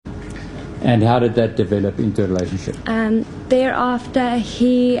And how did that develop into a relationship? Thereafter,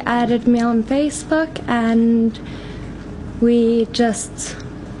 he added me on Facebook, and we just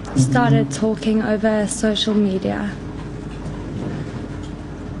started talking over social media.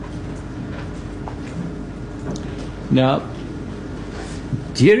 Now,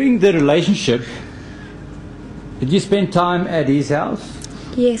 during the relationship, did you spend time at his house?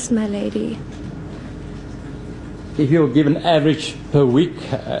 Yes, my lady. If you were given average per week,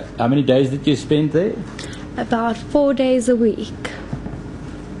 how many days did you spend there? About 4 days a week.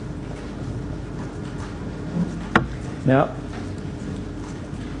 Now,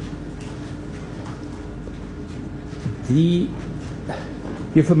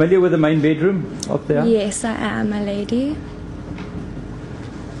 you're familiar with the main bedroom up there? Yes, I am, my lady.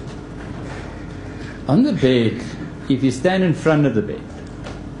 On the bed, if you stand in front of the bed,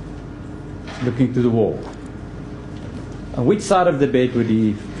 looking to the wall, on which side of the bed would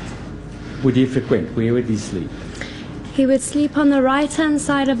he frequent? Where would he sleep? He would sleep on the right-hand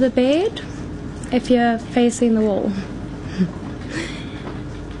side of the bed if you're facing the wall.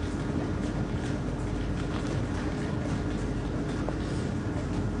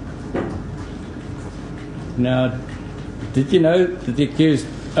 Now, did you know that the accused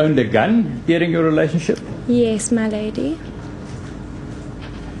owned a gun during your relationship? Yes, my lady.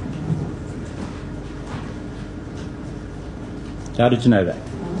 How did you know that?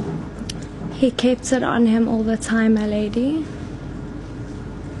 He kept it on him all the time, my lady.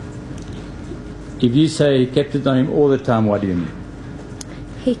 If you say he kept it on him all the time, what do you mean?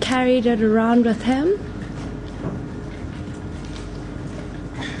 He carried it around with him.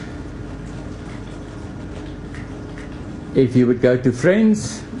 If you would go to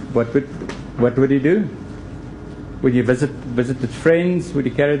friends, what would he do? Would you visit with friends? Would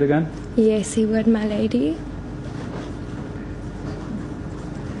he carry the gun? Yes, he would, my lady.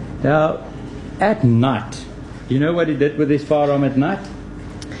 Now, at night, do you know what he did with his firearm at night?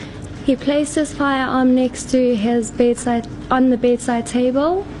 He placed his firearm next to his bedside, on the bedside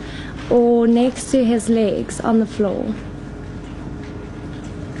table, or next to his legs on the floor.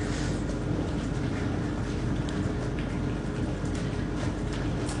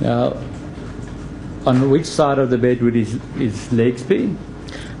 Now, on which side of the bed would his legs be?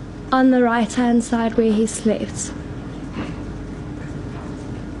 On the right-hand side where he slept.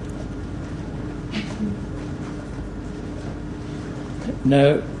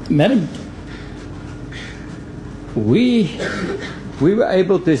 Now, madam, we were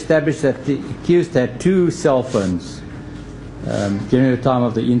able to establish that the accused had 2 cell phones during the time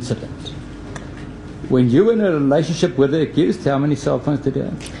of the incident. When you were in a relationship with the accused, how many cell phones did he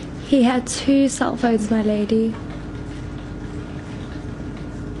have? He had 2 cell phones, my lady.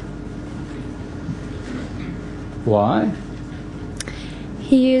 Why?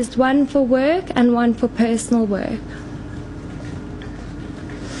 He used one for work and one for personal work.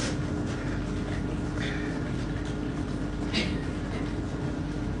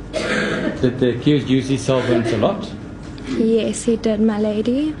 Did the accused use his cell phones a lot? Yes, he did, my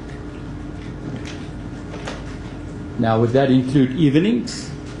lady. Now, would that include evenings?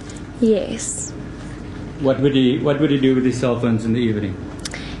 Yes. What would he do with his cell phones in the evening?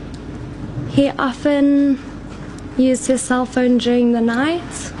 He often used his cell phone during the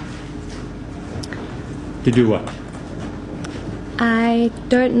night. To do what? I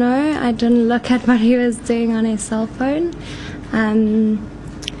don't know. I didn't look at what he was doing on his cell phone.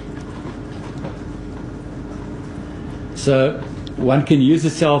 So one can use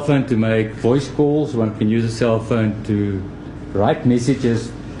a cell phone to make voice calls. One can use a cell phone to write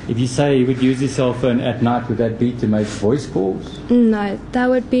messages. If you say he would use his cell phone at night, would that be to make voice calls? No, that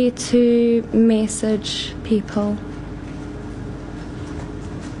would be to message people.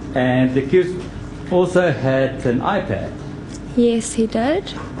 And the accused also had an iPad. Yes, he did.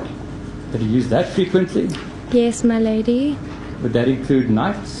 Did he use that frequently? Yes, my lady. Would that include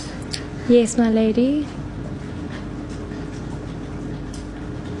nights? Yes, my lady.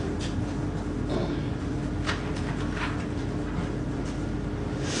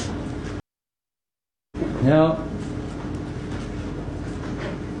 Now,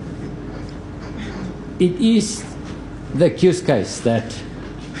 it is the accused case that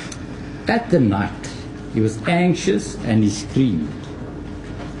at the night he was anxious and he screamed.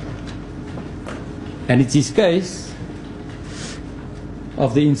 And it's his case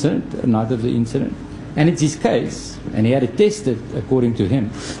of the incident, the night of the incident. And it's his case, and he had it tested according to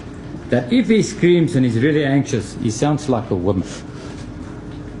him, that if he screams and he's really anxious, he sounds like a woman.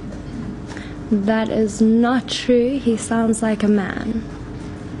 That is not true. He sounds like a man.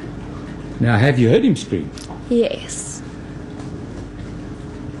 Now, have you heard him scream? Yes.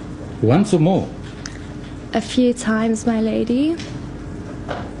 Once or more? A few times, my lady.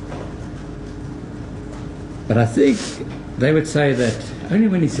 But I think they would say that only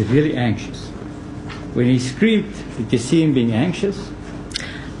when he's really anxious. When he screamed, did you see him being anxious?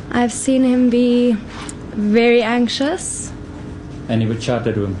 I've seen him be very anxious. And he would shout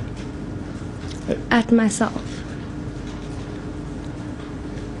at him. At myself.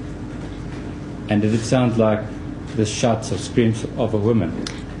 And did it sound like the shouts or screams of a woman?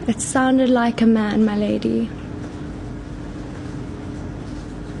 It sounded like a man, my lady.